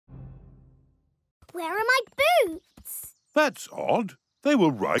boots. That's odd. They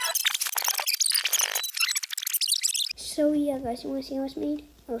were right. So yeah, guys, you want to see how it's made?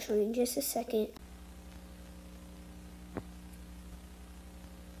 I'll show you in just a second.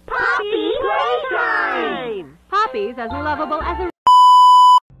 Poppy playtime! Poppy's as lovable as a...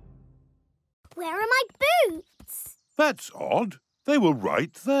 Where are my boots? That's odd. They were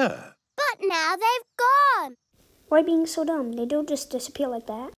right there. But now they've gone. Why being so dumb? They don't just disappear like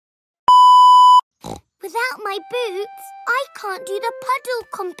that. Without my boots, I can't do the puddle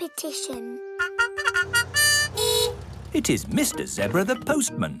competition. It is Mr. Zebra the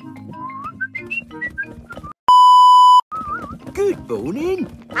postman. Good morning.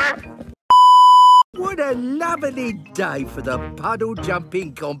 What a lovely day for the puddle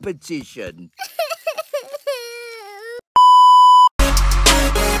jumping competition.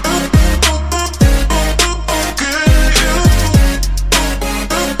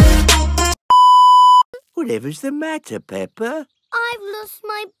 Whatever's the matter, Peppa? I've lost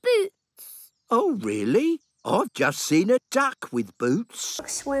my boots. Oh, really? I've just seen a duck with boots.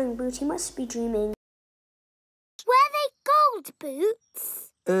 Duck's wearing boots. He must be dreaming. Were they gold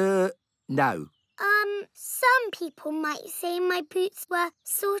boots? No. Some people might say my boots were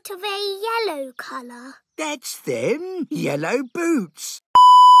sort of a yellow colour. That's them, yellow boots.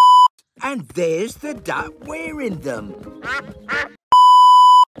 And there's the duck wearing them.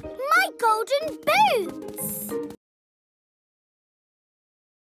 My golden boots!